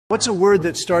What's a word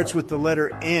that starts with the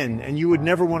letter N and you would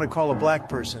never want to call a black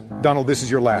person? Donald, this is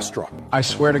your last straw. I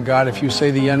swear to God, if you say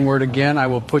the N-word again, I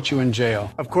will put you in jail.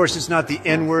 Of course, it's not the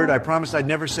N-word. I promised I'd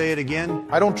never say it again.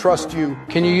 I don't trust you.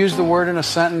 Can you use the word in a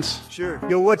sentence? Sure.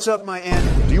 Yo, what's up, my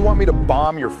N? Do you want me to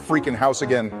bomb your freaking house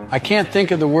again? I can't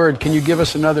think of the word. Can you give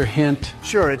us another hint?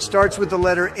 Sure. It starts with the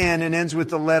letter N and ends with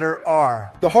the letter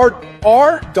R. The hard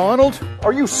R? Donald?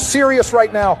 Are you serious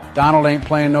right now? Donald ain't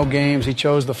playing no games. He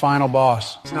chose the final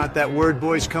boss. It's not that word,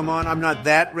 boys. Come on. I'm not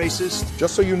that racist.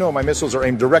 Just so you know, my missiles are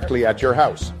aimed directly at your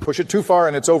house. Push it too far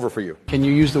and it's over for you. Can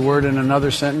you use the word in another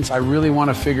sentence? I really want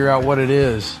to figure out what it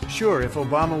is. Sure. If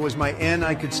Obama was my N,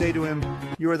 I could say to him,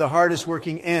 "You are the hardest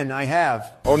working N I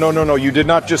have." Oh, no. You did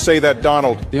not just say that,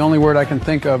 Donald. The only word I can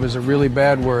think of is a really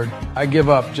bad word. I give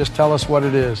up. Just tell us what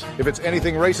it is. If it's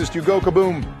anything racist, you go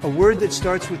kaboom. A word that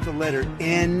starts with the letter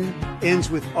N, ends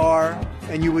with R,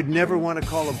 and you would never want to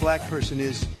call a black person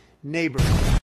is neighbor.